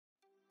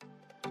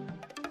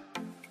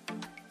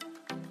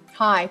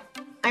Hi,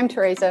 I'm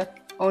Teresa,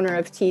 owner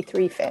of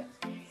T3 Fit,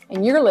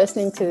 and you're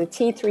listening to the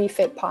T3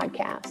 Fit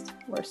podcast,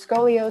 where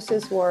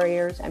scoliosis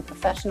warriors and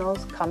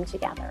professionals come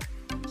together.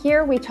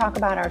 Here we talk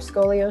about our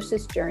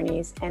scoliosis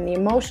journeys and the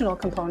emotional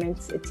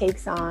components it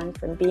takes on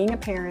from being a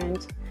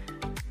parent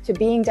to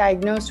being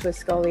diagnosed with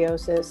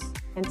scoliosis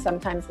and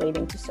sometimes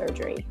leading to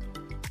surgery.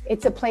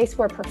 It's a place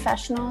where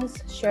professionals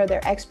share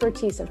their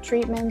expertise of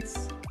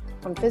treatments,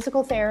 from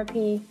physical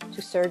therapy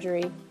to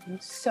surgery,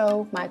 and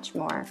so much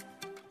more.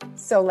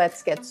 So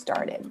let's get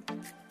started.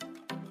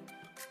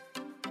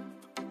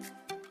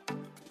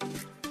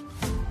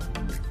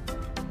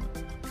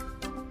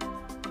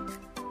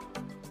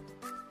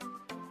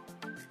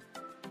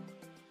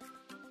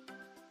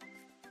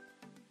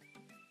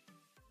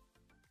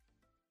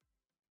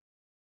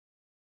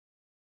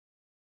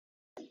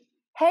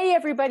 Hey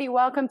everybody,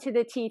 welcome to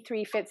the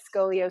T3 Fit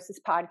Scoliosis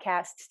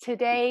podcast.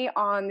 Today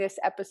on this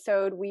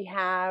episode, we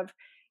have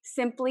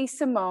Simply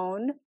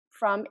Simone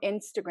from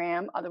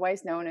Instagram,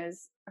 otherwise known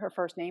as her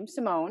first name,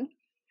 Simone.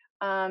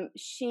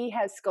 She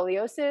has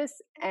scoliosis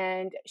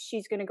and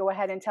she's going to go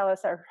ahead and tell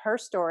us her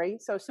story.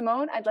 So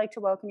Simone, I'd like to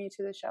welcome you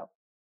to the show.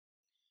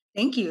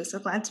 Thank you. So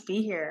glad to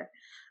be here.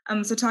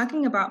 So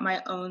talking about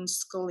my own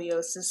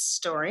scoliosis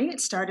story,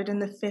 it started in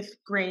the 5th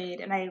grade.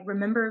 And I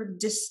remember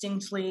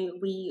distinctly,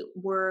 we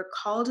were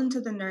called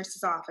into the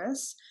nurse's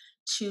office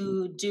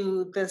to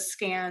do the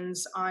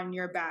scans on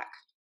your back.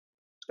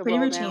 Pretty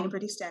routine,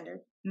 pretty standard.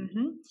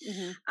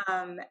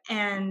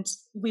 And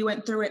we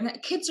went through it,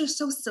 and kids are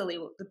so silly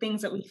with the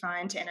things that we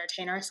find to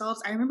entertain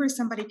ourselves. I remember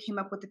somebody came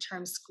up with the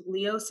term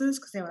scoliosis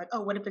because they were like,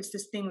 oh, what if it's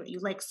this thing that you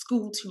like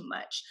school too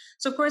much?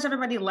 So of course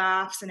everybody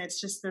laughs, and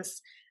it's just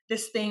this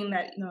thing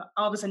that, you know,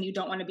 all of a sudden you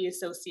don't want to be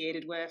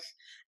associated with.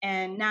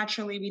 And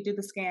naturally we do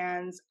the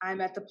scans.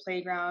 I'm at the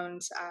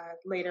playground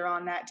later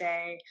on that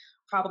day,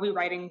 probably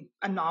writing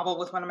a novel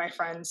with one of my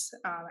friends,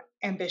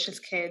 ambitious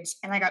kids.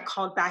 And I got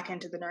called back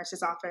into the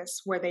nurse's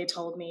office where they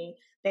told me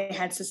they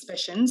had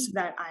suspicions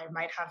that I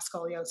might have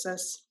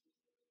scoliosis,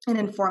 and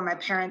informed my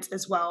parents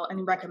as well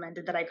and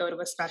recommended that I go to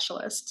a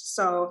specialist.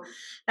 So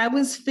that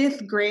was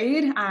 5th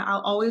grade.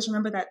 I'll always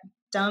remember that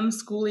dumb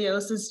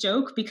scoliosis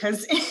joke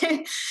because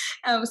it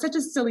was such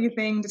a silly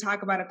thing to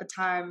talk about at the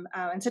time,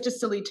 and such a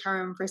silly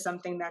term for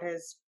something that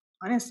has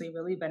honestly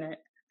really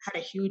had a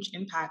huge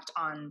impact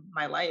on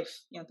my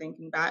life,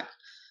 thinking back.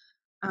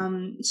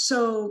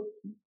 So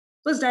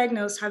was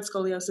diagnosed, had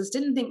scoliosis,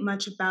 didn't think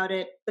much about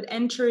it, but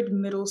entered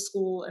middle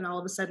school and all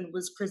of a sudden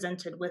was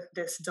presented with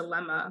this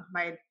dilemma.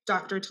 My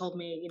doctor told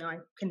me, I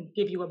can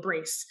give you a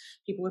brace.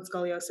 People with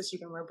scoliosis, you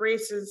can wear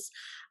braces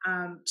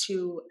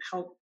to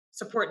help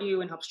support you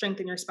and help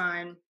strengthen your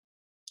spine.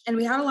 And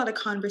we had a lot of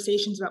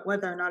conversations about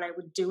whether or not I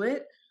would do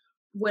it.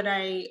 What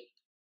I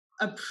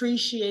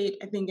appreciate,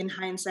 I think in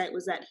hindsight,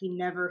 was that he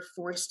never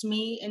forced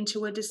me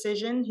into a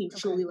decision. He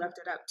truly left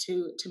it up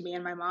to me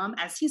and my mom,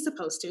 as he's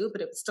supposed to,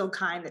 but it was still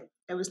kind that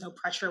there was no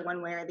pressure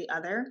one way or the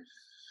other.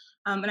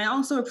 And I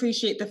also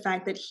appreciate the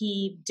fact that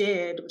he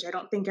did, which I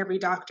don't think every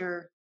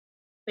doctor,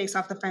 based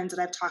off the friends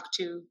that I've talked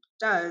to,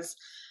 does,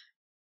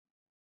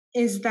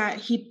 is that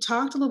he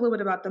talked a little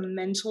bit about the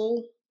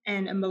mental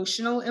and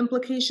emotional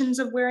implications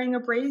of wearing a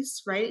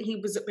brace, right? He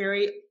was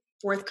very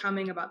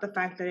forthcoming about the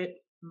fact that it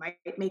might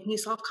make me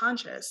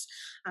self-conscious.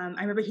 I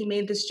remember he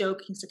made this joke.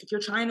 He's like, if you're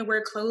trying to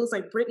wear clothes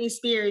like Britney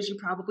Spears, you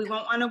probably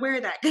won't want to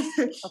wear that because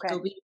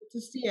you'll be able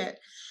to see it.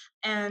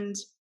 And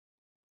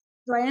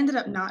so I ended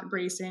up not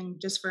bracing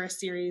just for a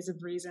series of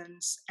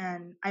reasons.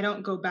 And I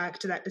don't go back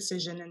to that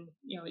decision and,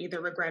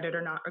 either regret it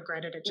or not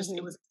regret it. It just,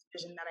 it was a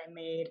decision that I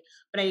made.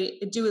 But I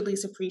do at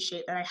least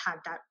appreciate that I had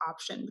that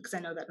option because I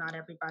know that not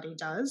everybody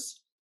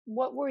does.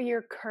 What were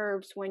your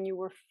curves when you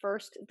were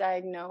first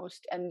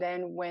diagnosed and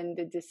then when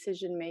the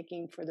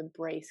decision-making for the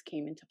brace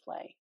came into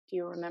play? Do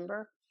you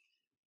remember?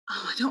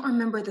 Oh, I don't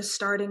remember the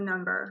starting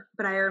number,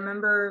 but I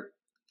remember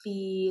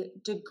the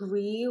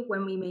degree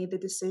when we made the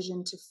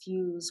decision to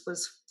fuse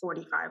was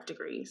 45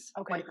 degrees,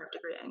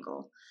 45-degree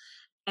angle.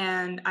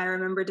 And I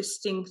remember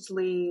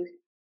distinctly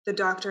the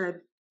doctor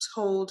had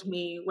told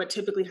me what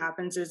typically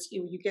happens is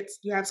you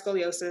have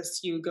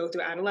scoliosis, you go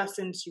through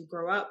adolescence, you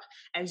grow up.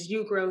 As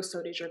you grow,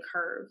 so does your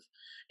curve.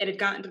 It had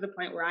gotten to the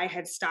point where I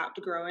had stopped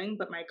growing,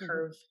 but my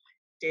curve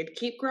did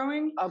keep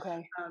growing.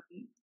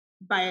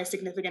 By a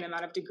significant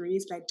amount of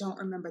degrees, but I don't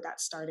remember that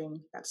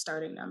starting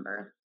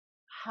number.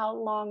 How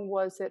long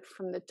was it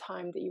from the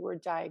time that you were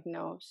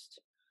diagnosed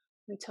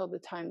until the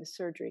time the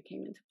surgery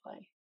came into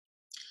play?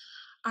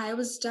 I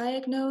was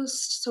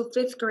diagnosed, so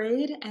 5th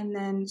grade, and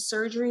then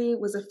surgery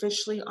was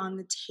officially on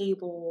the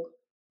table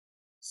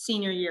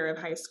senior year of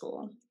high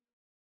school.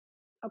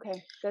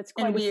 Okay, that's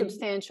quite a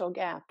substantial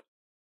gap.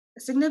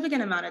 A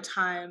significant amount of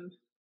time.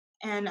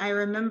 And I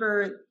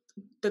remember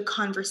the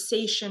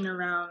conversation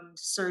around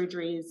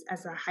surgeries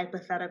as a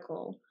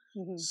hypothetical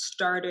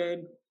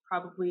started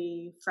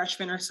probably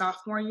freshman or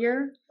sophomore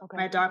year.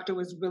 My doctor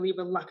was really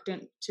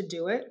reluctant to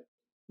do it,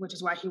 which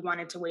is why he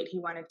wanted to wait.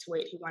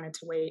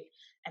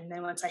 And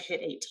then once I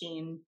hit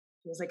 18,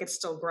 he was like, it's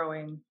still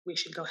growing. We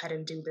should go ahead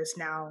and do this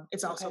now.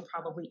 It's also Okay.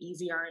 probably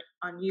easier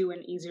on you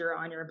and easier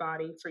on your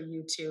body for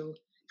you to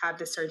have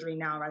the surgery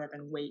now rather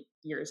than wait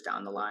years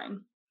down the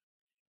line.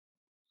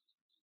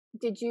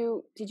 Did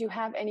you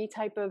have any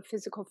type of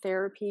physical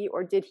therapy,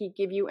 or did he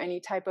give you any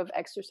type of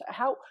exercise?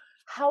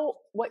 How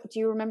what do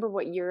you remember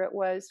what year it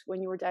was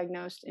when you were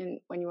diagnosed in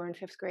when you were in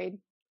 5th grade?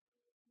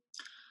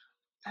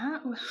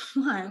 That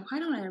why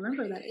don't I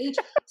remember that age?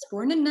 I was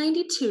born in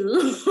 92.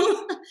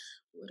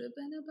 Would have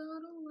been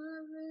about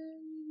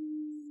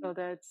 11. So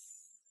that's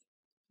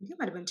I think it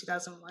might have been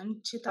 2001, okay.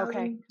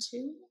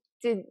 2002.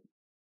 Did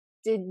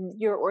did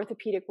your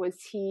orthopedic,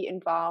 was he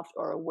involved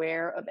or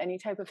aware of any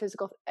type of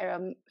physical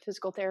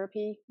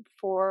therapy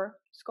for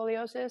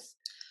scoliosis?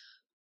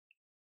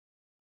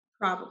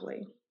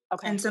 Probably.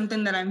 Okay. And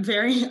something that I'm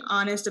very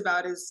honest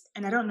about is,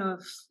 and I don't know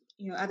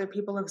if other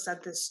people have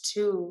said this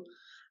too.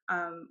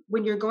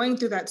 When you're going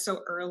through that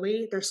so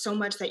early, there's so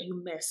much that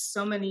you miss,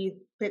 so many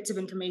bits of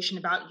information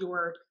about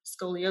your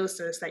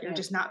scoliosis that you're Yeah.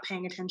 just not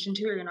paying attention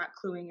to or you're not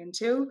cluing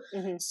into.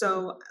 Hmm.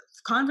 So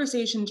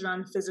conversations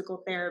around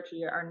physical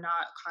therapy are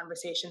not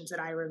conversations that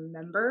I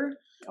remember,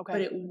 but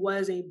Okay. it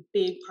was a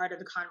big part of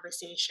the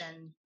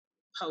conversation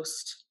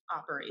post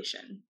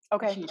operation. A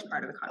Okay. huge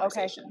part of the Okay.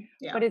 conversation.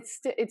 Yeah. But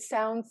it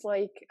sounds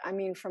like, I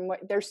mean, from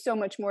what, there's so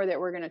much more that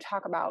we're going to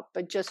talk about,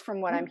 but just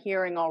from what I'm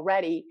hearing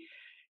already,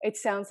 it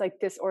sounds like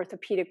this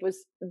orthopedic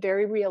was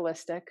very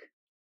realistic,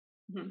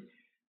 Mhm.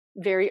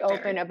 very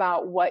open Very.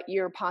 about what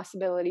your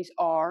possibilities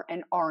are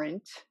and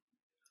aren't.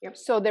 Yep.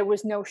 So there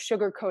was no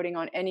sugarcoating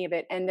on any of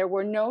it, and there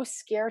were no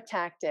scare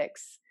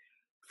tactics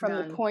from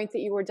the None. point that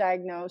you were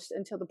diagnosed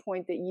until the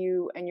point that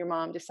you and your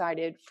mom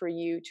decided for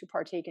you to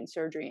partake in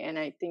surgery. And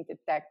I think that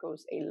that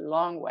goes a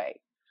long way.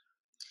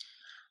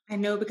 I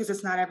know because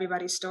it's not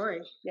everybody's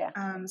story. Yeah.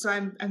 So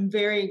I'm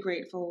very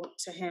grateful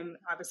to him.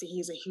 Obviously,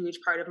 he's a huge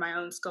part of my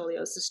own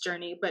scoliosis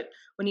journey. But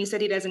when you said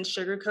he doesn't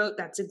sugarcoat,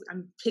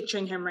 I'm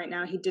picturing him right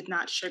now. He did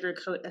not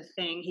sugarcoat a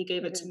thing. He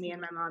gave it to Hmm. me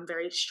and my mom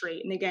very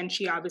straight. And again,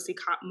 she obviously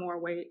caught more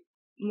weight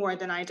more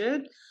than I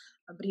did,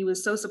 but he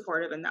was so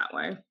supportive in that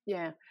way.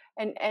 Yeah.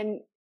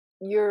 And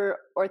your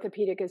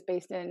orthopedic is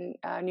based in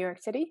New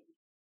York City?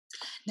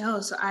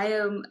 No, so I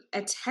am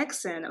a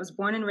Texan. I was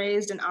born and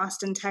raised in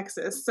Austin,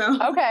 Texas. So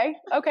Okay.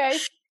 Okay.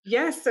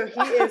 yes, so he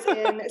is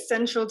in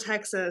Central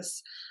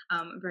Texas,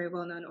 a very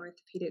well-known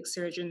orthopedic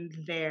surgeon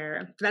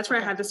there. That's where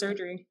I Okay. had the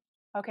surgery.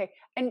 Okay.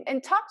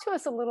 And talk to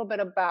us a little bit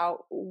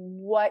about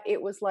what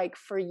it was like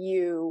for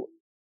you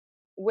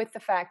with the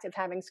fact of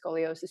having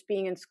scoliosis,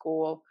 being in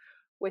school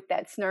with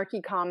that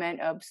snarky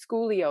comment of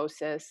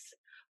scoliosis.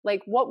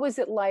 Like, what was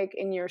it like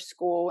in your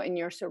school, in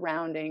your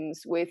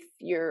surroundings, with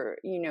your,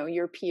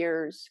 your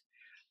peers?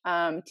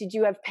 Did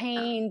you have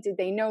pain? Did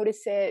they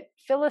notice it?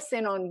 Fill us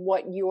in on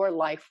what your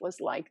life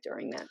was like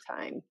during that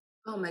time.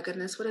 Oh my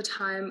goodness, what a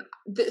time.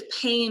 The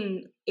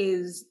pain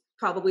is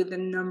probably the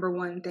number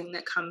one thing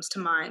that comes to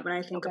mind when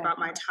I think Okay. about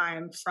my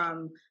time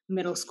from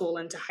middle school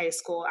into high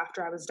school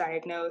after I was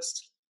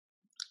diagnosed.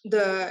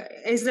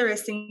 Is there a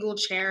single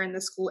chair in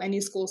the school,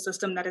 any school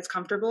system that is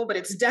comfortable? But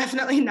it's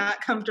definitely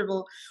not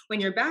comfortable when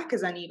your back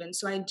is uneven.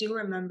 So I do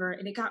remember,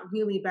 and it got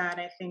really bad,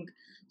 I think,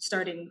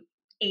 starting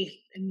 8th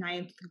and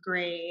 9th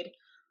grade.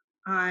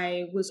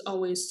 I was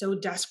always so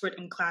desperate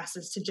in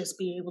classes to just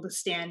be able to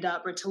stand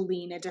up or to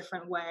lean a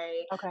different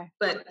way. Okay.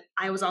 But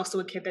I was also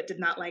a kid that did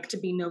not like to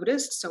be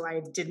noticed. So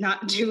I did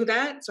not do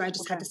that. So I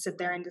just had Okay. to sit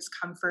there in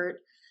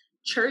discomfort.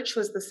 Church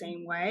was the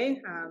same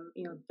way.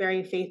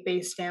 Very faith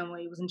based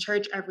family, was in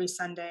church every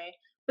Sunday.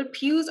 But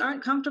pews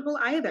aren't comfortable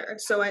either.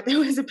 So there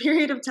was a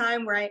period of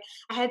time where I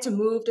had to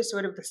move to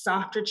sort of the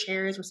softer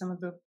chairs where some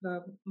of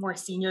the more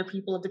senior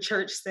people of the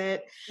church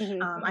sit.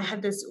 Hmm. I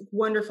had this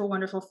wonderful,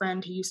 wonderful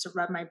friend who used to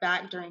rub my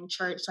back during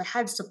church. So I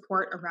had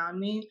support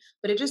around me,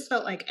 but it just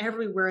felt like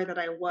everywhere that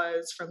I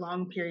was for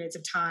long periods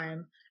of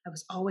time, I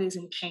was always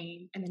in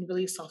pain and then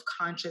really self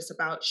conscious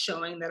about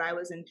showing that I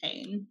was in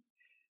pain.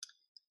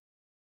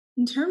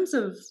 In terms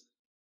of,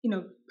 you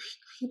know,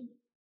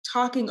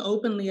 talking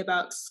openly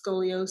about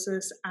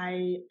scoliosis,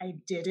 I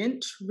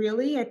didn't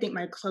really. I think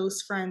my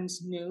close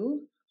friends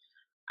knew.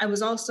 I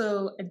was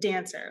also a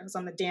dancer. I was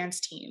on the dance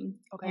team.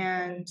 Okay.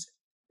 And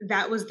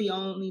that was the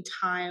only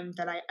time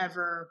that I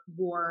ever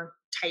wore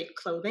tight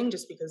clothing,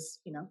 just because,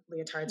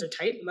 leotards are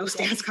tight. Most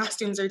Yeah. dance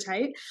costumes are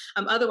tight.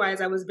 Otherwise,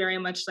 I was very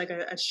much like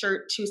a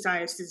shirt 2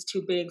 sizes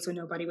too big so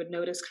nobody would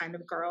notice kind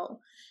of girl.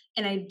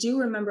 And I do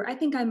remember, I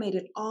think I made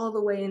it all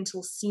the way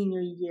until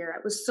senior year.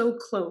 I was so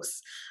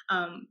close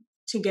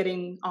to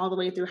getting all the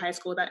way through high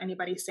school without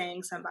anybody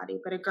saying somebody.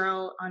 But a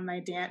girl on my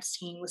dance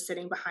team was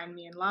sitting behind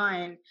me in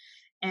line,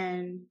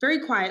 and very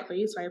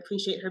quietly, so I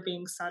appreciate her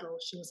being subtle,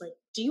 she was like,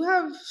 "Do you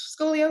have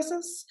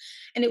scoliosis?"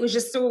 And it was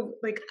just so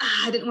like,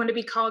 I didn't want to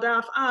be called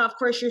off. Of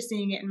course you're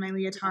seeing it in my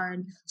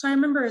leotard. So I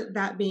remember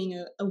that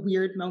being a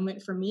weird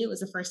moment for me. It was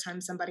the first time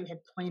somebody had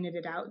pointed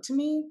it out to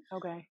me,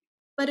 Okay.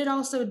 but it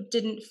also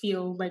didn't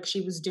feel like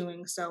she was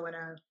doing so in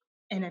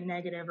in a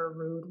negative or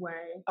rude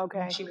way.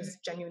 Okay. She was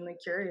genuinely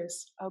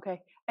curious. Okay.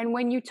 And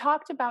when you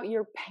talked about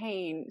your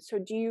pain, so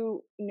do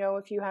you know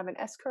if you have an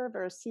S curve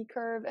or a C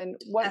curve, and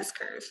what? S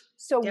curve.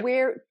 So Yep.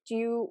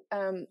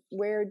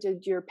 where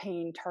did your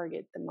pain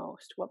target the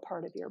most? What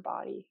part of your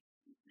body?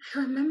 I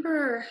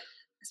remember,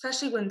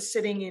 especially when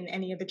sitting in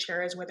any of the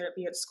chairs, whether it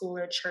be at school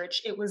or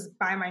church, it was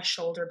by my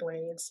shoulder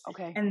blades.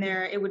 Okay. And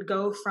there it would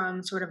go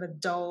from sort of a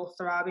dull,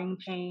 throbbing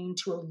pain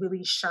to a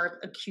really sharp,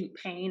 acute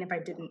pain if I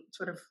didn't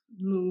sort of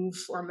move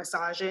or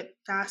massage it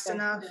fast Okay.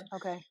 enough.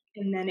 Okay.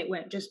 And then it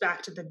went just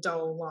back to the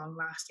dull, long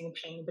lasting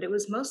pain. But it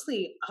was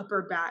mostly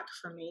upper back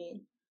for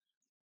me.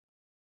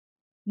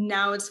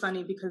 Now it's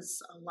funny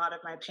because a lot of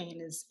my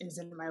pain is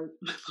in my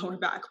lower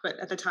back, but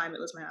at the time it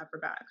was my upper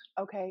back.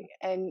 Okay.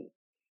 And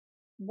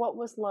what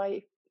was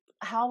like,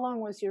 how long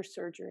was your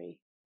surgery?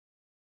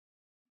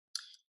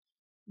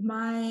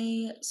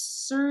 My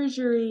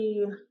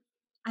surgery,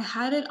 I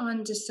had it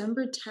on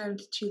December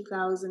 10th,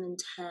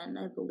 2010,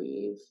 I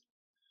believe.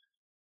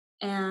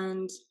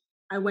 And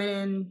I went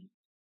in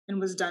and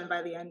was done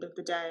by the end of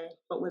the day,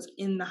 but was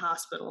in the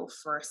hospital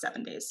for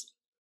 7 days.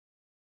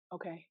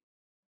 Okay.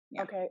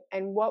 Yeah. Okay.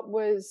 And what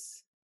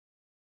was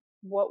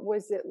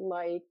it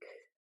like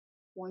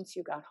once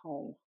you got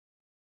home?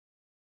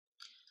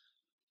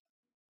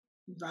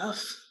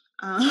 Rough.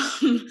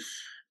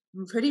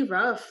 Pretty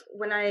rough.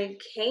 When I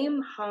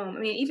came home, I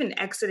mean, even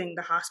exiting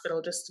the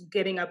hospital, just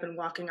getting up and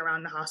walking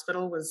around the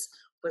hospital was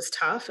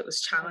tough. It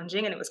was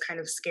challenging and it was kind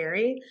of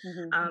scary.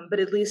 Mm-hmm. But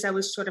at least I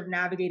was sort of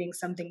navigating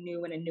something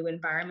new in a new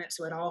environment,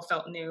 so it all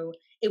felt new.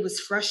 It was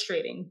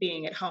frustrating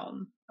being at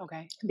home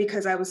Okay.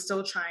 because I was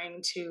still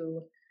trying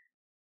to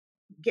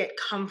get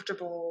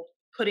comfortable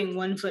putting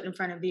one foot in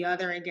front of the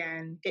other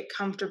again, get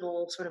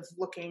comfortable sort of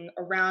looking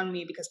around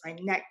me because my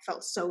neck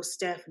felt so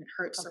stiff and it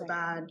hurt so Okay.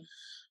 bad.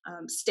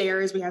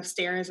 Stairs, we have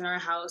stairs in our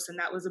house, and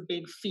that was a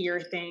big fear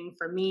thing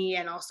for me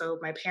and also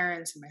my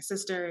parents and my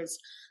sisters.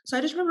 So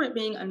I just remember it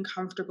being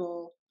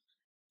uncomfortable,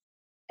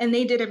 and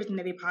they did everything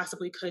that they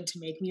possibly could to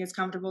make me as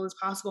comfortable as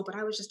possible, but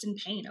I was just in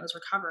pain. I was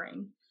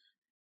recovering.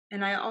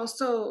 And I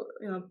also,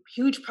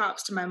 huge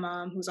props to my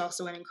mom, who's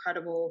also an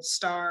incredible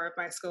star of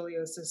my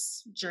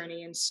scoliosis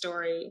journey and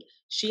story.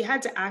 She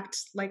had to act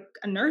like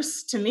a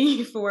nurse to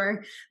me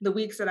for the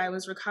weeks that I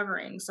was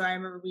recovering. So I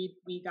remember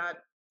we got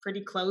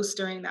pretty close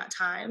during that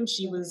time.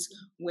 She was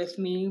with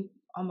me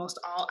almost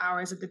all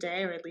hours of the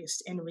day, or at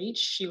least in reach.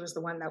 She was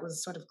the one that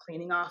was sort of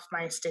cleaning off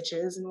my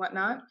stitches and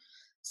whatnot.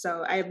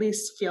 So I at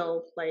least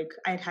feel like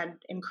I had an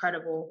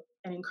incredible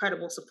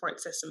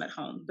support system at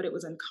home, but it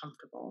was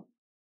uncomfortable.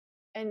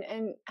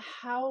 And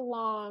how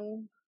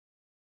long,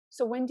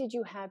 so when did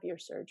you have your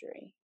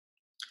surgery?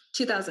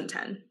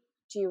 2010.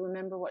 Do you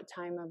remember what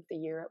time of the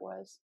year it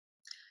was?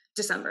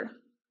 December.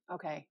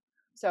 Okay.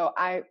 So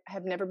I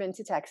have never been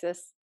to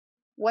Texas.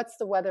 What's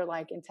the weather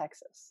like in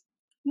Texas?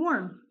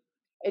 Warm.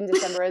 In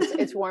December,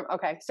 it's warm.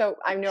 Okay. So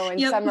I know in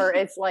summer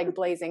it's like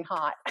blazing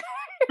hot.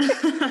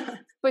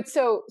 But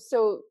so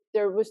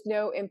there was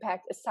no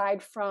impact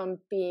aside from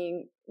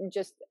being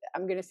just,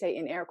 I'm going to say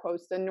in air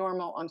quotes, the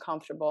normal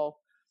uncomfortable.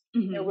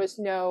 Mm-hmm. There was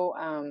no,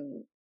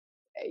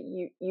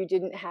 you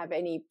didn't have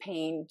any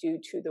pain due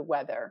to the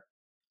weather.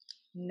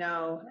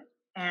 No.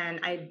 And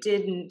I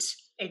didn't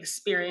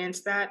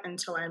experience that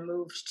until I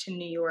moved to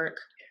New York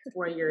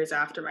 4 years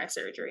after my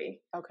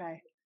surgery.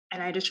 Okay.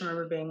 And I just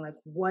remember being like,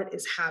 what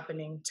is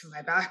happening to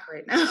my back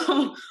right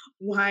now?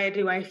 Why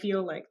do I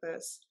feel like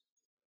this?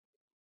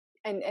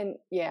 And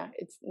yeah,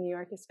 New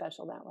York is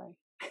special that way.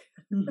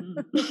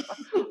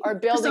 Mm-hmm. Our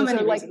buildings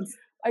are reasons.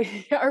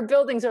 Our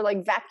buildings are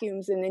like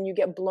vacuums, and then you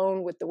get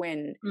blown with the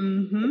wind.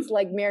 Mm-hmm. It's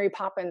like Mary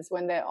Poppins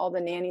when all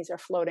the nannies are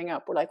floating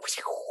up. We're like,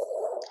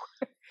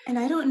 and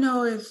I don't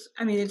know if,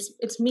 I mean,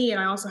 it's me, and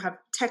I also have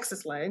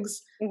Texas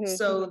legs. Mm-hmm.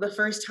 So the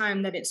first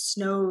time that it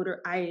snowed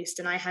or iced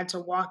and I had to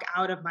walk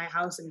out of my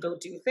house and go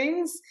do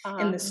things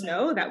in the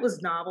snow, that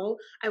was novel.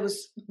 I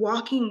was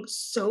walking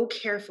so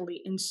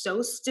carefully and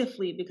so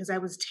stiffly because I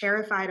was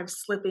terrified of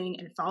slipping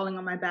and falling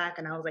on my back.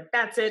 And I was like,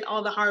 that's it.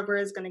 All the hardware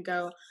is going to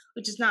go,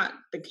 which is not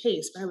the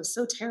case, but I was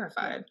so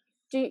terrified.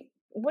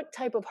 What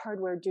type of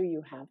hardware do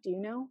you have? Do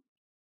you know?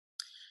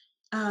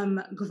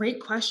 Great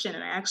question.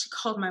 And I actually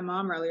called my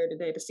mom earlier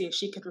today to see if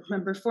she could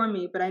remember for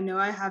me, but I know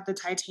I have the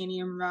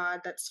titanium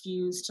rod that's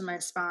fused to my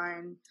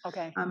spine.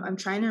 Okay. I'm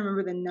trying to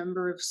remember the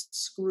number of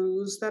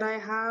screws that I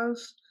have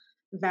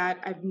that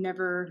I've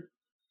never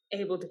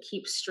able to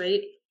keep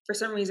straight. For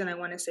some reason, I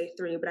want to say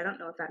 3, but I don't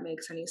know if that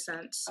makes any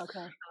sense.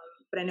 Okay.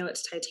 But I know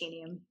it's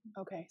titanium.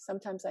 Okay.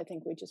 Sometimes I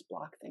think we just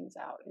block things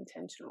out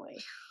intentionally.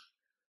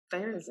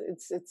 Fair.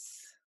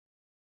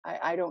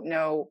 I don't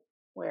know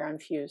where I'm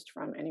fused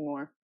from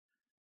anymore.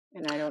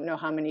 And I don't know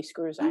how many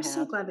screws I have. I'm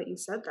so glad that you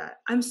said that.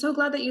 I'm so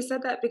glad that you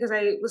said that because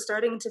I was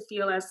starting to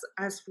feel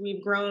as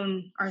we've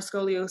grown our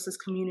scoliosis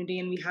community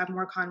and we have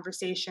more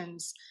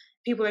conversations,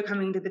 people are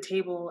coming to the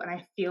table and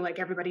I feel like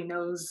everybody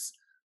knows,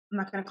 I'm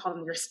not going to call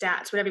them your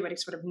stats, but everybody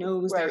sort of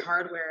knows their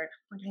hardware.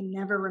 Like I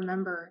never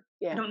remember.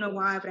 Yeah. I don't know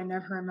why, but I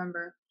never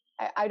remember.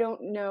 I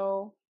don't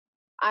know.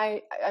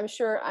 I'm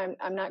sure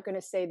I'm not going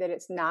to say that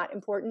it's not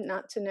important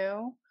not to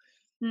know,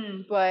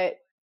 Hmm. but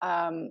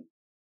I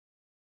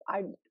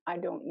I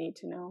don't need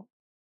to know.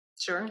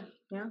 Sure.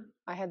 Yeah.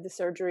 I had the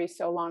surgery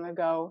so long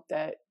ago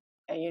that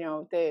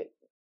that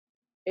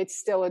it's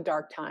still a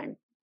dark time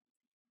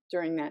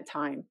during that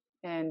time,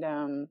 and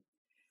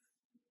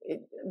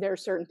there are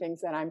certain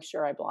things that I'm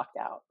sure I blocked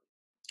out.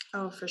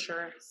 Oh, for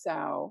sure.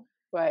 So,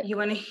 but You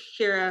want to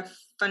hear a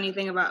funny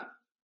thing about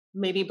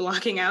maybe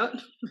blocking out?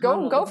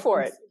 go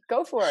for it.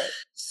 Go for it.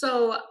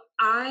 So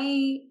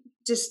I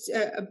just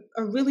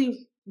a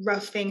really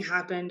rough thing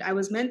happened. I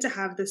was meant to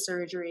have the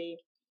surgery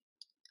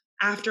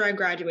after I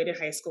graduated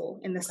high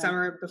school in the Okay.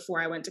 summer before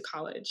I went to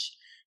college.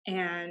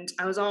 And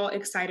I was all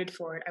excited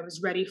for it. I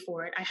was ready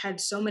for it. I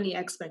had so many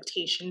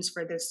expectations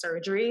for this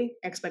surgery,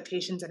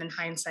 expectations that in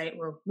hindsight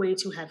were way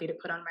too heavy to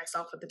put on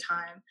myself at the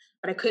time.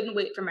 But I couldn't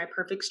wait for my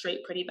perfect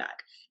straight pretty back.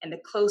 And the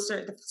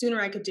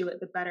sooner I could do it,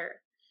 the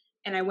better.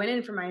 And I went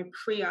in for my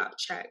pre-op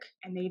check,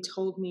 and they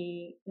told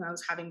me, I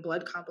was having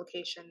blood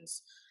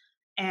complications,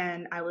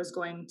 and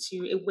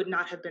it would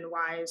not have been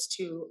wise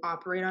to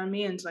operate on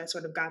me until I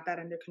sort of got that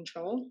under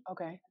control.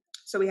 Okay.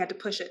 So we had to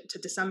push it to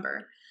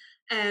December.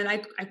 And I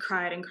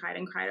cried and cried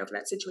and cried over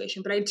that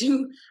situation. But I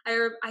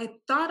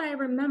thought I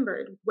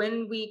remembered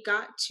when we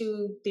got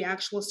to the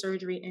actual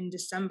surgery in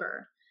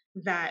December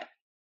that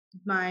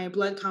my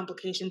blood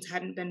complications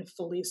hadn't been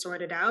fully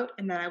sorted out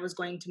and that I was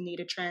going to need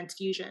a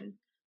transfusion.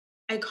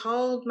 I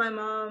called my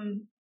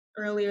mom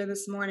earlier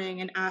this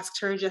morning and asked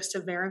her just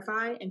to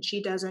verify, and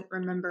she doesn't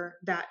remember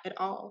that at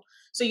all.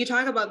 So you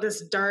talk about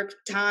this dark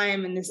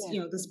time and this,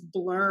 Yeah. this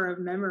blur of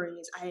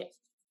memories. I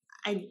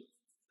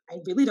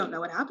really don't know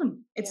what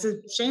happened. It's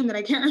a shame that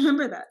I can't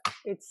remember that.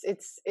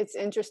 It's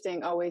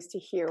interesting always to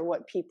hear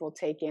what people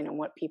take in and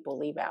what people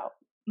leave out.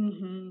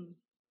 Mm-hmm.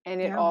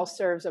 And it all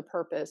serves a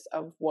purpose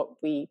of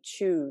what we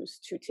choose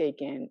to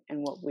take in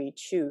and what we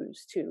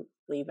choose to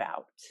leave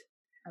out.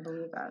 I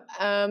believe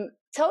that.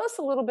 Tell us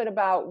a little bit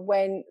about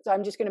so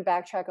I'm just going to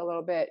backtrack a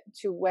little bit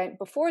to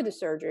before the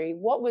surgery.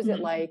 What was it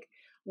like?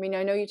 I mean,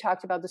 I know you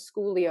talked about the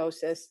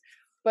scoliosis,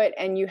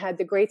 and you had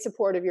the great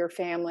support of your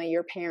family,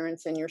 your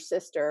parents and your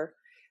sister.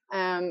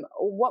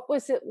 What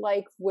was it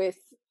like with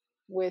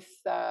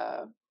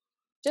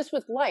just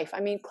with life?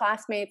 I mean,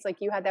 classmates, like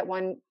you had that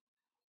one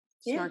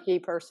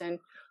snarky person,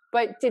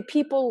 but did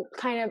people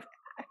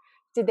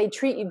did they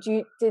treat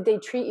you?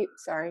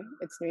 Sorry,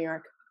 it's New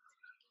York.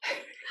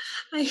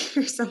 I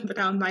hear something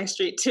down my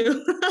street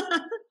too.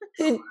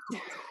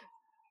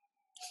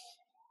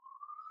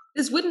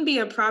 This wouldn't be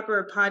a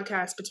proper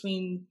podcast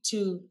between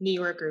two New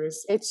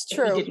Yorkers. It's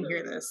true. If you didn't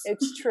hear this.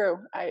 It's true.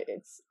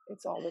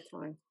 It's all the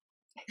time.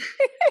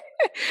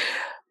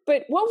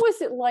 But what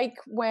was it like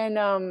when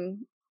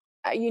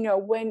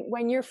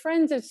when your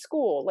friends at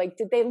school, like,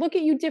 did they look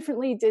at you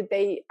differently?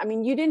 I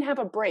mean, you didn't have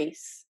a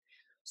brace,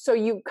 so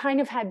you kind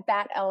of had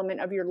that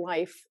element of your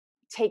life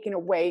taken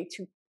away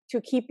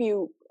to keep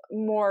you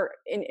more,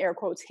 in air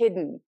quotes,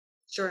 hidden.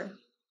 Sure.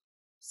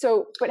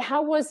 So, but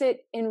how was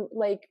it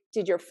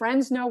did your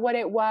friends know what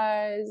it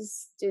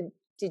was?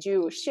 Did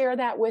you share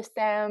that with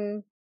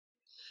them?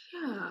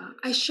 Yeah,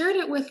 I shared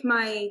it with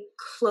my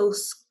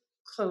close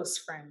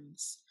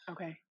friends.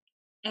 Okay.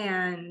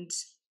 And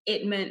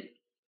it meant,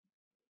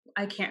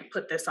 I can't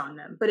put this on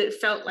them, but it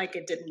felt like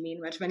it didn't mean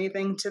much of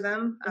anything to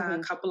them. A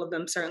couple of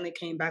them certainly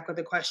came back with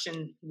the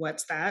question,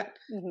 "What's that?"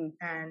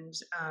 And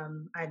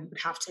I would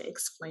have to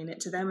explain it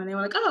to them, and they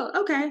were like, "Oh,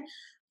 okay."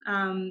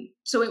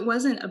 So it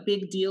wasn't a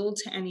big deal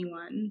to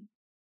anyone.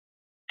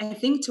 I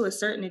think to a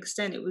certain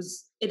extent,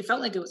 it felt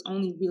like it was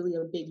only really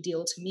a big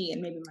deal to me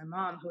and maybe my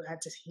mom, who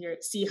had to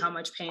see how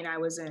much pain I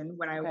was in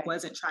when I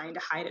wasn't trying to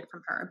hide it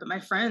from her. But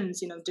my friends,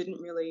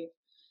 didn't really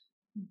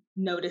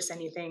notice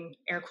anything,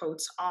 air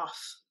quotes,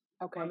 off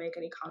or make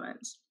any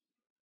comments.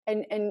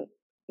 And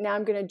now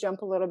I'm going to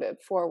jump a little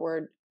bit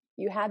forward.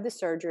 You had the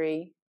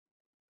surgery.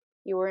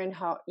 You were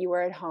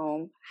at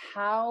home.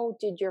 How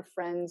did your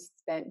friends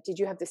then? Did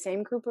you have the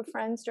same group of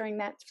friends during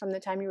that, from the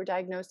time you were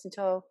diagnosed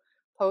until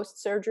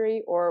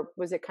post-surgery, or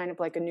was it kind of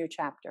like a new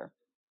chapter?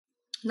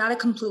 Not a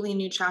completely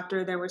new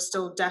chapter. There were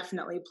still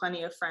definitely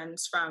plenty of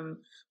friends from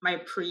my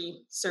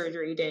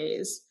pre-surgery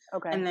days.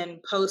 Okay. And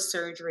then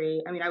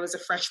post-surgery, I mean, I was a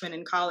freshman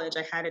in college.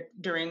 I had it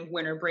during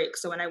winter break.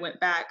 So when I went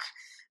back,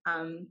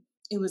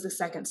 it was the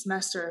second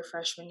semester of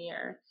freshman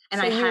year.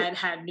 And so I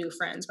had new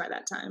friends by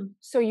that time.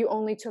 So you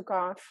only took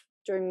off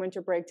during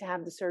winter break to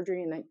have the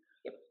surgery, and then,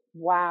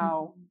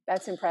 wow,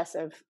 that's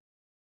impressive.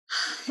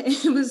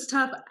 It was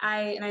tough.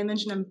 I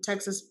mentioned I'm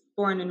Texas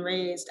born and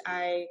raised.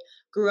 I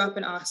grew up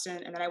in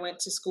Austin, and then I went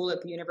to school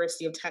at the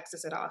University of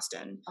Texas at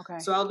Austin. Okay.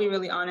 So I'll be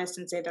really honest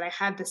and say that I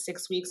had the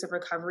 6 weeks of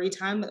recovery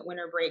time that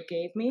winter break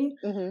gave me.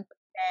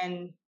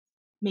 And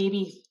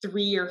maybe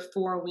 3 or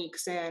 4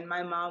 weeks in,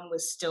 my mom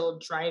was still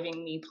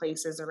driving me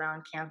places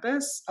around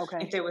campus. Okay.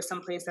 If there was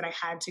some place that I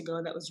had to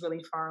go that was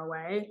really far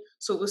away.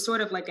 So it was sort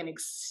of like an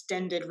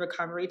extended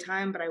recovery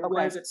time, but I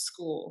was at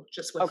school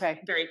just with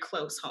very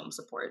close home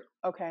support.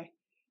 Okay.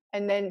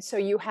 And then, so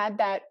you had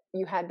that,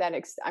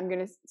 I'm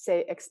going to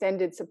say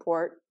extended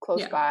support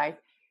close by,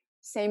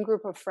 same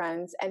group of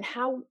friends. And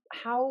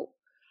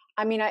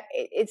I mean,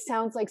 it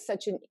sounds like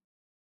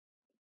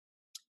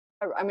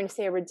I'm going to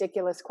say a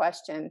ridiculous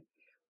question,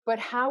 but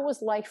how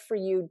was life for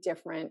you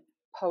different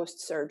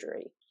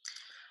post-surgery?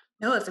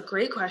 No, it's a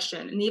great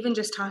question. And even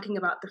just talking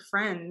about the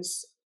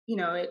friends,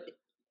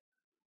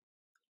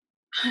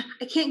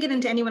 I can't get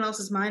into anyone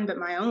else's mind but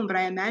my own, but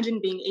I imagine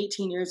being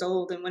 18 years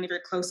old and one of your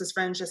closest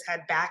friends just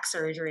had back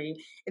surgery.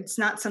 It's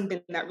not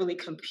something that really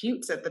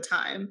computes at the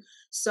time.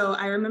 So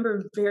I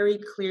remember very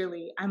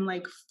clearly, I'm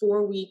like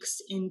 4 weeks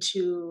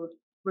into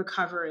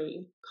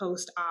recovery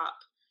post-op,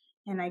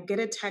 and I get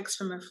a text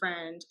from a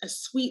friend, a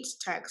sweet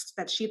text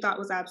that she thought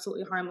was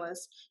absolutely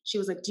harmless. She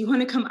was like, "Do you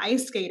want to come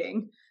ice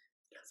skating?"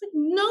 I was like,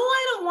 "No,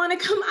 I don't want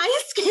to come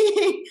ice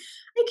skating.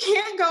 I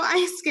can't go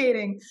ice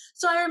skating."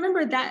 So I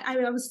remember that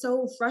I was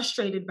so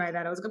frustrated by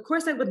that. I was like, of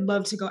course I would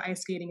love to go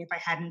ice skating if I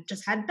hadn't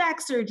just had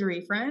back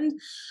surgery, friend.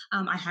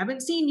 I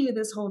haven't seen you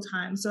this whole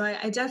time. So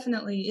I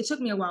definitely, it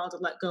took me a while to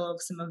let go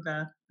of some of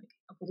a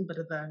little bit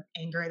of the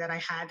anger that I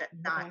had, that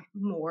not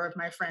more of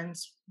my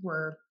friends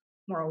were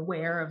more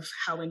aware of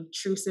how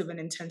intrusive and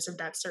intensive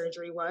that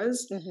surgery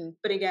was. Mm-hmm.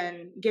 But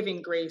again,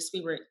 giving grace,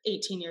 we were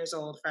 18 years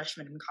old,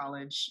 freshmen in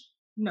college.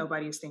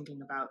 Nobody's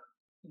thinking about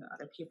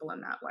other people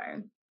in that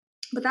way.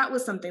 But that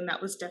was something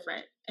that was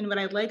different. And what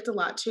I liked a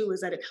lot too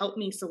was that it helped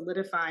me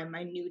solidify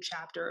my new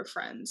chapter of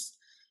friends,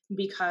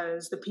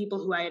 because the people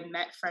who I had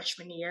met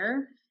freshman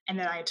year and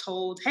that I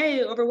told,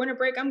 "Hey, over winter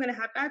break, I'm going to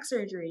have back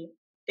surgery,"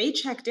 they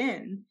checked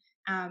in.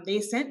 They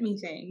sent me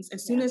things.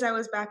 As soon as I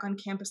was back on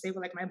campus, they were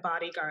like my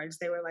bodyguards.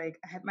 They were like,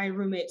 my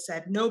roommate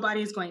said,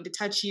 "Nobody's going to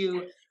touch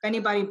you. If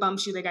anybody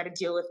bumps you, they got to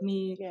deal with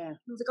me." Yeah. I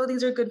was like, "Oh,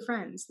 these are good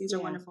friends. These are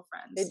wonderful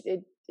friends."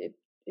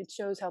 It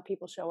shows how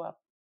people show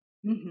up.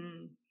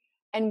 Mm-hmm.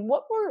 And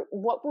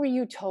what were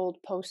you told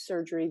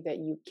post-surgery that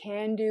you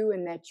can do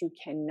and that you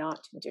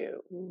cannot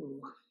do?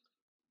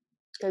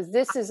 Because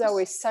this is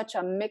always such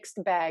a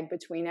mixed bag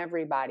between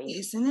everybody.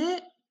 Isn't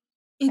it?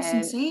 It's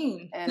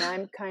insane. And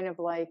I'm kind of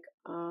like,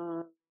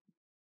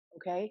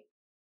 okay.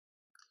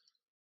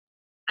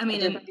 I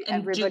mean,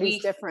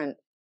 everybody's different.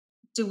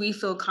 Do we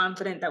feel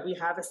confident that we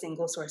have a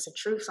single source of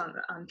truth on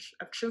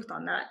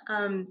that?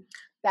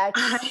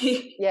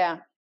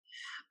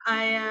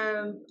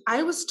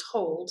 I was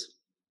told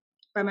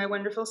by my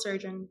wonderful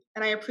surgeon,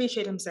 and I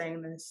appreciate him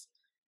saying this,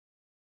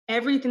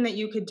 everything that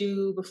you could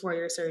do before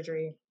your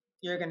surgery,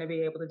 you're going to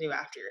be able to do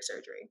after your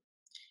surgery.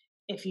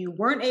 If you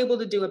weren't able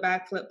to do a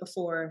backflip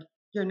before,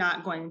 you're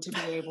not going to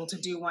be able to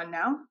do one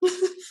now.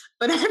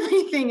 But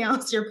everything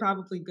else you're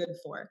probably good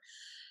for.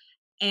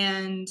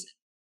 And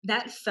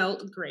that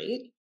felt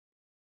great,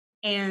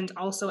 and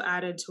also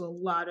added to a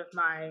lot of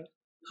my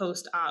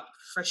post-op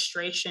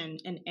frustration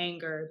and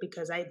anger,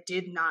 because I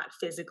did not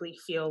physically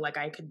feel like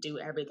I could do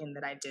everything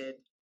that I did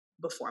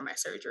before my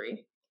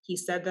surgery. He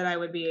said that I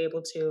would be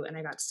able to, and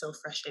I got so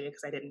frustrated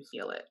because I didn't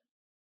feel it.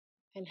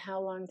 And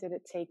how long did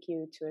it take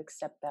you to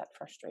accept that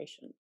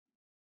frustration?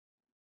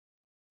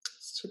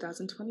 It's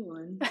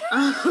 2021.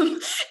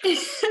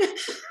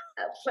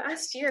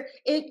 Last year,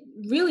 it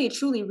really,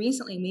 truly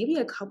recently, maybe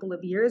a couple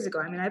of years ago.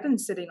 I mean, I've been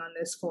sitting on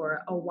this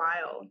for a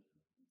while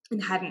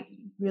and hadn't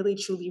really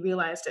truly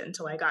realized it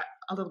until I got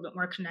a little bit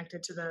more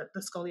connected to the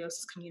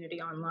scoliosis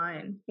community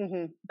online.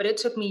 Mm-hmm. But it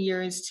took me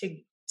years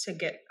to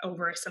get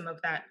over some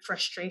of that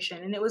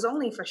frustration. And it was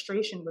only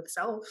frustration with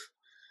self.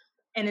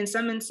 And in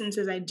some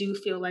instances, I do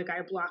feel like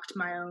I blocked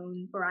my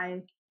own, or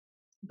I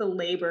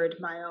belabored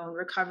my own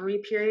recovery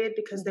period,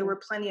 because there were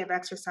plenty of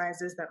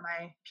exercises that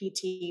my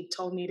PT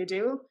told me to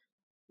do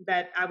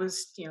that I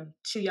was,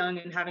 too young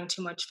and having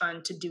too much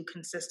fun to do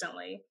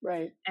consistently.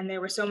 Right. And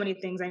there were so many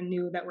things I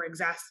knew that were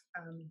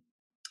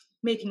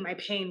making my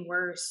pain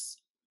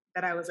worse,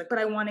 that I was like, but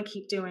I want to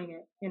keep doing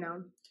it,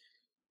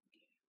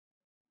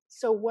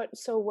 So what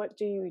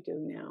do you do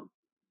now?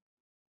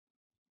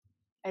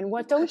 And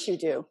what don't you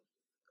do?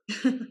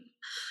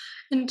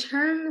 In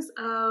terms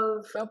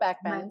of no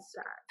back bends.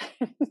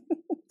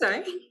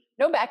 Sorry?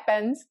 No back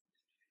bends.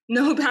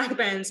 No back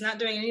bends, not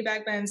doing any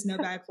back bends, no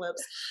back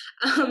flips.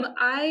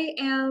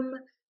 I'm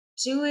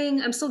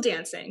still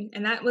dancing.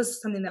 And that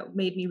was something that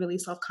made me really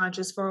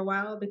self-conscious for a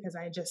while, because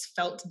I just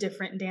felt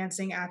different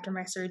dancing after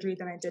my surgery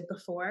than I did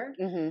before.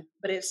 Mm-hmm.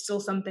 But it's still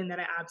something that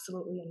I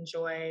absolutely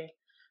enjoy.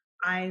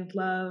 I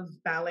love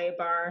ballet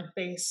bar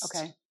based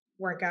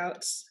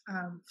workouts.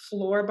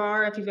 Floor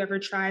bar, if you've ever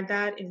tried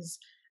that, is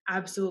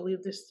absolutely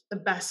the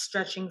best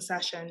stretching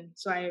session.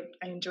 So I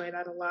enjoy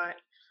that a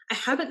lot. I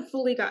haven't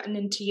fully gotten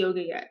into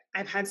yoga yet.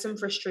 I've had some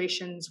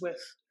frustrations with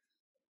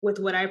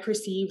what I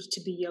perceived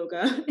to be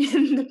yoga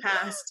in the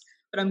past,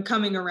 but I'm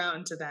coming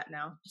around to that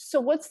now. So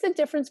what's the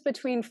difference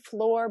between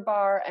floor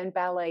bar and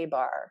ballet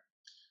bar?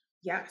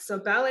 Yeah, so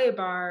ballet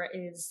bar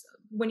is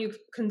when you're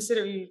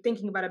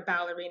thinking about a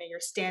ballerina, you're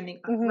standing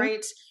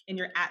upright and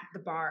you're at the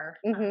bar.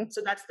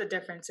 So that's the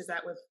difference, is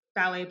that with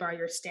ballet bar,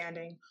 you're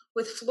standing.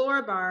 With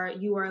floor bar,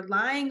 you are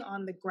lying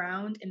on the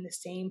ground in the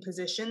same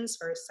positions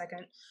for a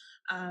second.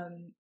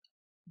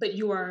 but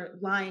you are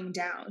lying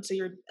down. So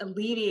you're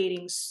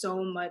alleviating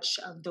so much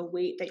of the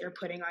weight that you're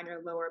putting on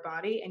your lower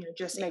body, and you're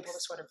just able to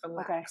sort of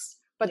relax. Okay.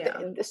 But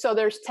Yeah. so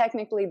there's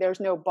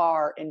no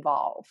bar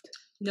involved.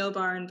 No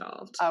bar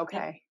involved.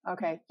 Okay. Yep.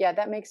 Okay. Yeah,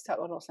 that makes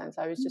total sense.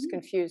 I was just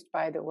confused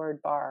by the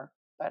word bar,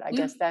 but I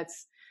guess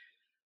that's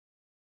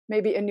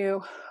maybe a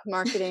new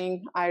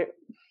marketing.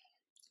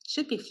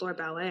 Should be floor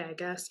ballet, I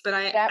guess. But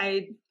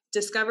I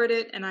discovered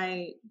it and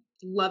I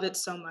love it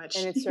so much.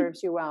 And it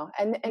serves you well.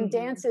 And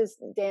dance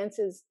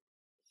is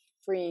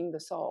freeing the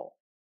soul.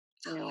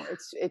 You know,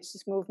 it's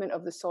just movement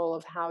of the soul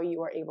of how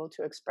you are able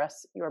to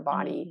express your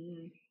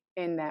body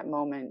in that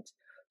moment.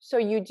 So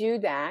you do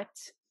that.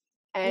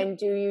 And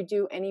do you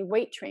do any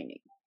weight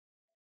training?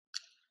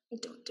 I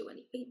don't do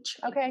any weight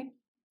training. Okay.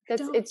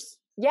 It's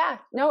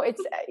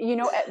you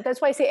know,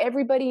 that's why I say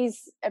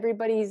everybody's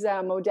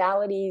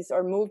modalities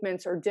or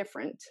movements are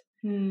different.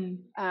 And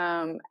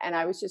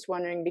I was just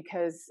wondering,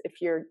 because if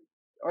your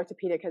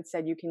orthopedic had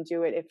said you can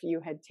do it if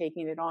you had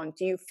taken it on,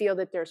 do you feel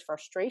that there's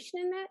frustration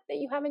in that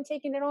you haven't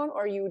taken it on,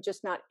 or are you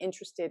just not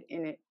interested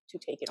in it to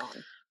take it on?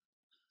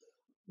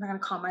 I'm not going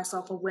to call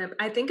myself a wimp.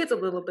 I think it's a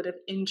little bit of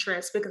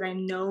interest, because I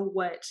know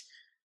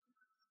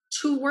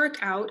to work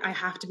out, I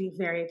have to be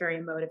very,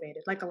 very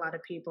motivated, like a lot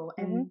of people.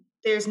 And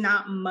there's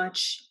not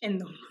much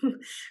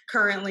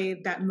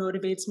currently that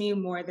motivates me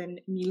more than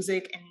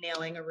music and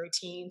nailing a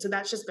routine. So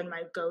that's just been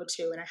my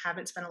go-to. And I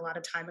haven't spent a lot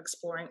of time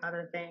exploring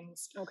other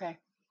things. Okay.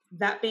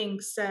 That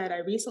being said, I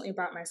recently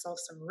bought myself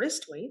some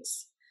wrist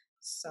weights.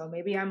 So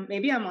maybe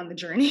I'm on the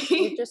journey.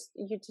 you just,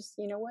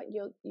 you know what,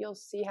 you'll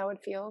see how it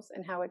feels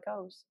and how it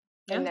goes.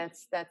 Yeah. And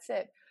that's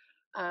it.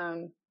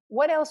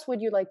 What else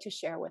would you like to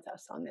share with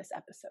us on this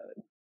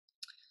episode?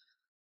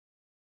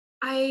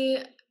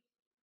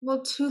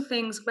 Two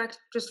things. Back,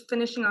 just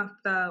finishing off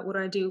what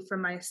I do for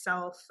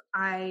myself.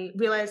 I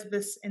realize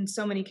this in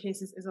so many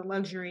cases is a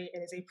luxury. It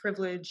is a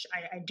privilege.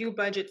 I do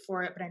budget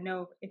for it, but I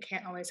know it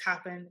can't always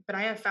happen. But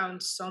I have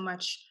found so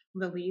much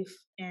relief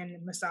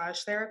in massage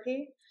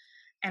therapy,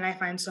 and I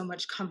find so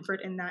much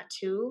comfort in that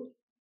too.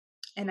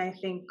 And I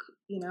think,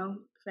 you know,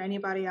 for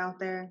anybody out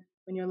there,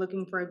 when you're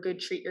looking for a good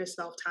treat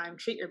yourself time,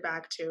 treat your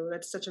back too.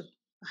 That's I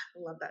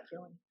love that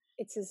feeling.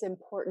 It's as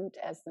important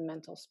as the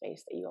mental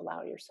space that you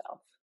allow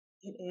yourself.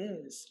 It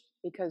is.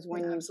 Because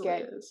when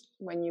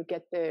you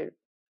get the,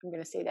 I'm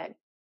going to say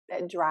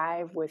that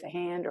drive with a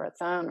hand or a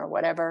thumb or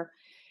whatever,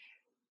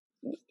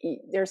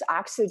 there's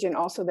oxygen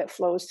also that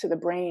flows to the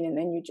brain, and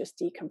then you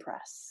just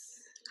decompress.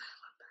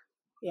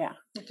 Yeah.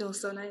 It feels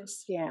so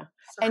nice. Yeah.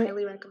 So I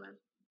highly recommend.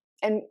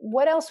 And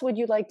what else would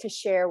you like to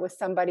share with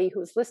somebody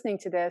who's listening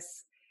to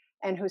this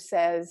and who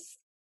says,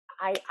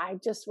 I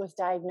just was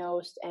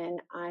diagnosed and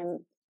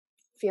I'm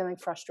feeling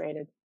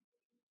frustrated?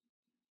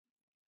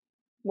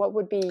 What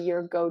would be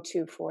your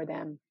go-to for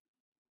them?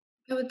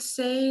 I would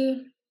say,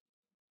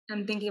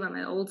 I'm thinking about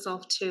my old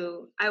self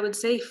too. I would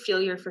say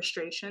feel your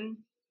frustration.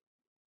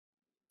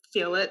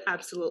 Feel it,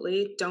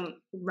 absolutely. Don't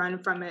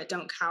run from it.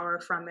 Don't cower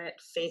from it.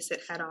 Face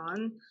it head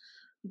on.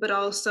 But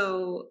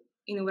also,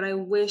 you know, what I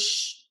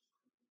wish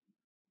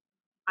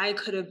I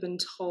could have been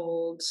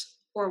told,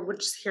 or would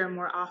just hear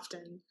more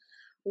often,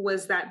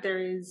 was that there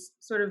is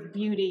sort of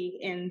beauty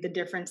in the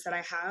difference that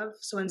I have.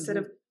 So instead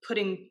of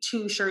putting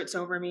 2 shirts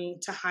over me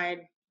to hide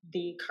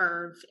the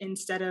curve,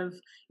 instead of,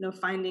 you know,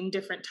 finding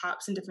different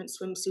tops and different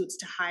swimsuits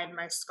to hide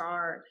my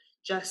scar,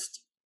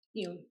 just,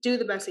 you know, do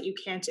the best that you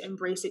can to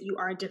embrace it. You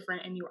are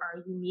different and you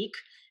are unique,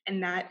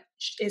 and that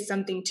is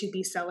something to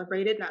be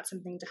celebrated, not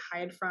something to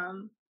hide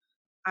from.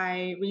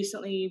 I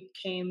recently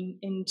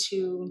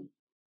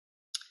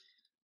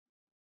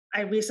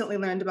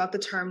learned about the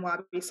term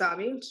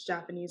wabi-sabi, which is a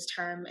Japanese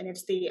term, and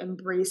it's the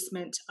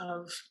embracement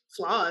of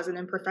flaws and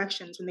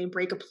imperfections. When they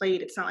break a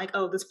plate, it's not like,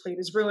 oh, this plate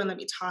is ruined, let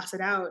me toss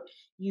it out.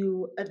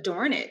 You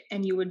adorn it,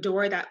 and you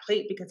adore that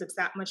plate because it's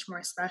that much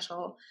more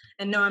special.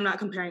 And no, I'm not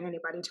comparing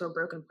anybody to a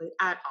broken plate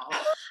at all.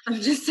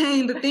 I'm just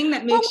saying the thing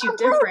that makes you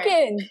different.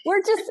 Broken.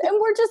 We're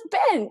just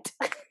bent.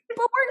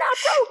 But we're not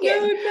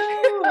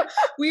broken. No,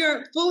 we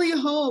are fully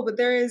whole, but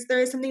there is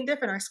something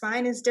different. Our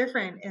spine is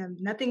different, and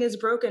nothing is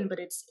broken, but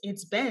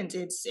it's bent,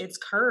 it's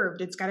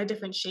curved, it's got a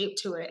different shape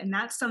to it, and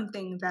that's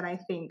something that I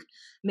think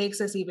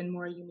makes us even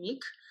more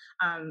unique.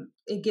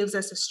 It gives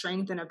us a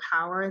strength and a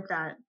power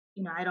that,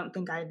 you know, I don't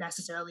think I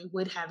necessarily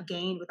would have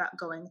gained without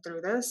going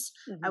through this.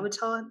 I would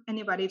tell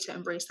anybody to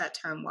embrace that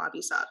term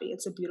wabi-sabi.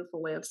 It's a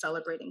beautiful way of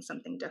celebrating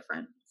something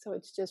different. So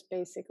it's just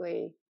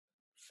basically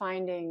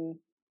finding,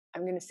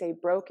 I'm going to say,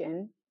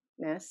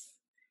 brokenness,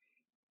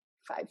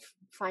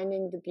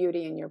 finding the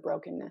beauty in your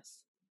brokenness.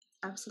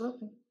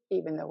 Absolutely.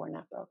 Even though we're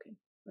not broken,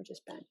 we're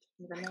just bent.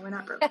 Even though we're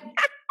not broken.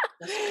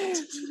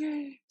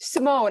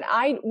 Simone,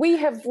 we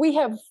have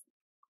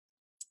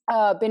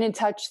been in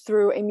touch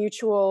through a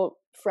mutual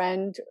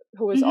friend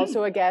who was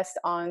also a guest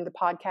on the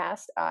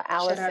podcast,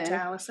 Allison. Shout out to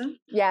Allison.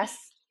 Yes,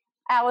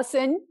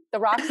 Allison, the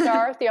rock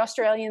star, the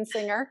Australian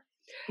singer.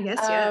 Yes.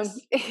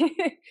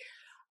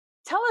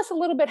 Tell us a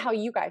little bit how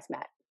you guys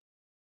met.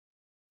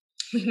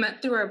 We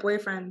met through our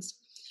boyfriends,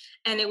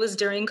 and it was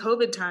during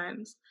COVID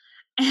times.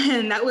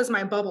 And that was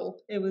my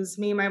bubble. It was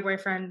me, my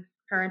boyfriend,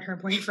 her and her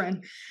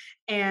boyfriend.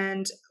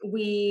 And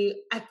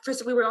at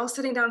first we were all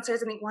sitting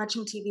downstairs, I think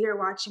watching TV or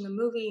watching a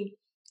movie.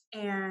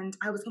 And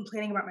I was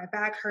complaining about my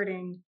back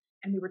hurting.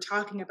 And we were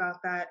talking about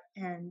that.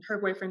 And her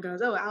boyfriend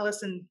goes, "Oh,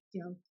 Allison,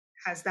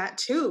 has that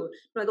too."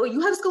 We're like, "Oh,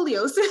 you have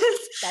scoliosis?"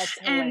 That's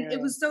And hilarious.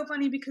 it was so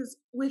funny because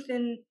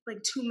within like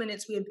 2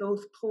 minutes, we had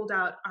both pulled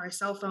out our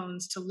cell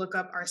phones to look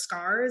up our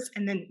scars.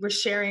 And then we're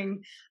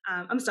sharing,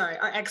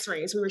 our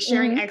x-rays. We were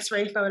sharing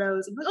x-ray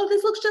photos. Like, "Oh,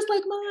 this looks just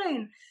like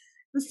mine."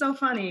 It was so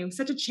funny. It was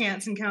such a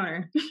chance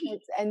encounter.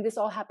 And this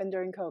all happened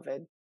during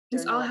COVID.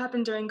 This all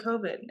happened during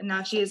COVID. And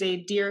now she is a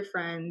dear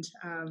friend.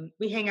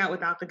 We hang out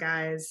without the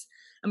guys.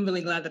 I'm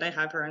really glad that I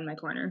have her in my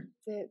corner.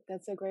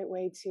 That's a great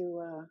way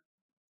to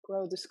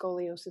grow the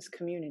scoliosis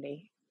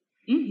community.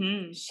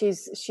 Mm-hmm.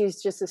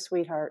 She's just a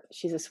sweetheart.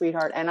 She's a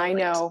sweetheart. And I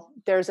know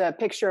there's a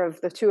picture of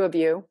the two of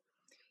you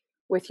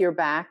with your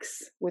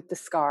backs, with the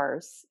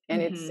scars.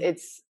 And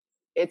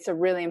it's a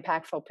really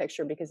impactful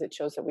picture because it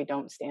shows that we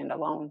don't stand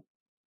alone.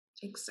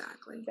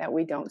 Exactly. That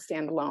we don't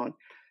stand alone.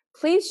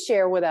 Please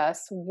share with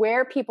us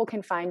where people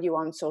can find you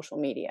on social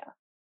media.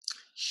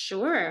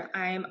 Sure.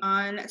 I'm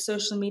on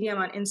social media.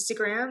 I'm on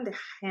Instagram. The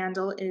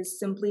handle is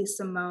simply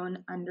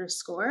Simone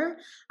 _.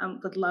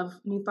 Would love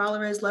new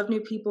followers, love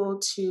new people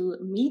to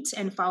meet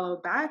and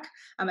follow back.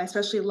 I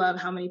especially love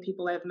how many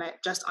people I've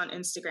met just on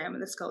Instagram in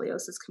the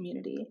scoliosis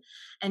community.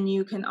 And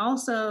you can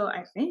also,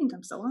 I think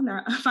I'm still on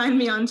there, find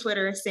me on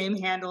Twitter, same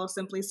handle,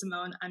 simply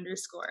Simone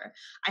 _.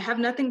 I have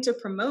nothing to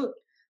promote,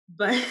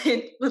 but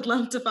would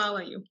love to follow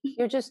you.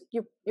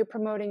 You're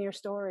promoting your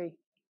story.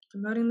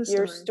 Promoting the story.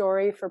 Your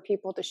story for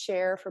people to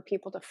share, for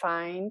people to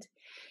find,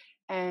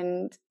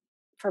 and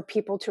for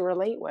people to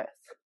relate with.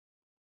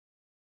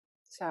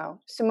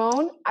 So,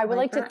 Simone, I would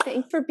like to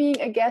thank you for being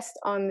a guest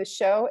on the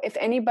show. If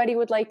anybody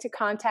would like to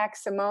contact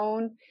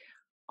Simone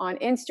on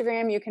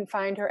Instagram, you can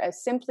find her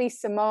as simply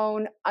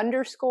Simone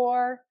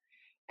 _.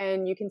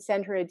 And you can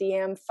send her a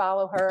DM,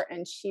 follow her,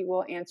 and she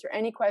will answer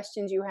any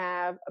questions you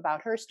have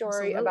about her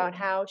story, about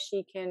how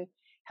she can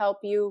help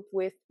you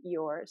with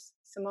yours.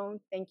 Simone,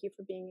 thank you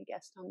for being a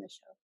guest on the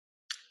show.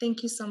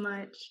 Thank you so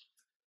much.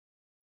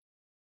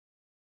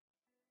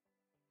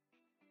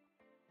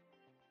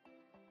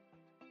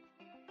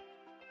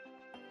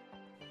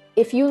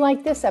 If you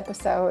like this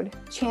episode,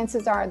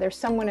 chances are there's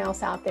someone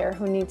else out there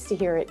who needs to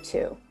hear it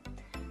too.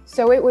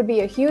 So it would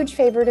be a huge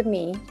favor to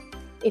me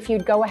if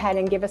you'd go ahead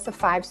and give us a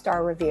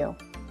 5-star review.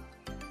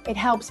 It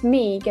helps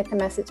me get the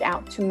message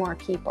out to more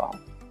people.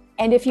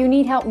 And if you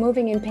need help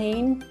moving in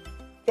pain,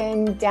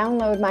 then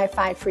download my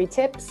 5 free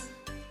tips,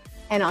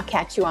 and I'll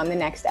catch you on the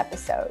next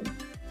episode.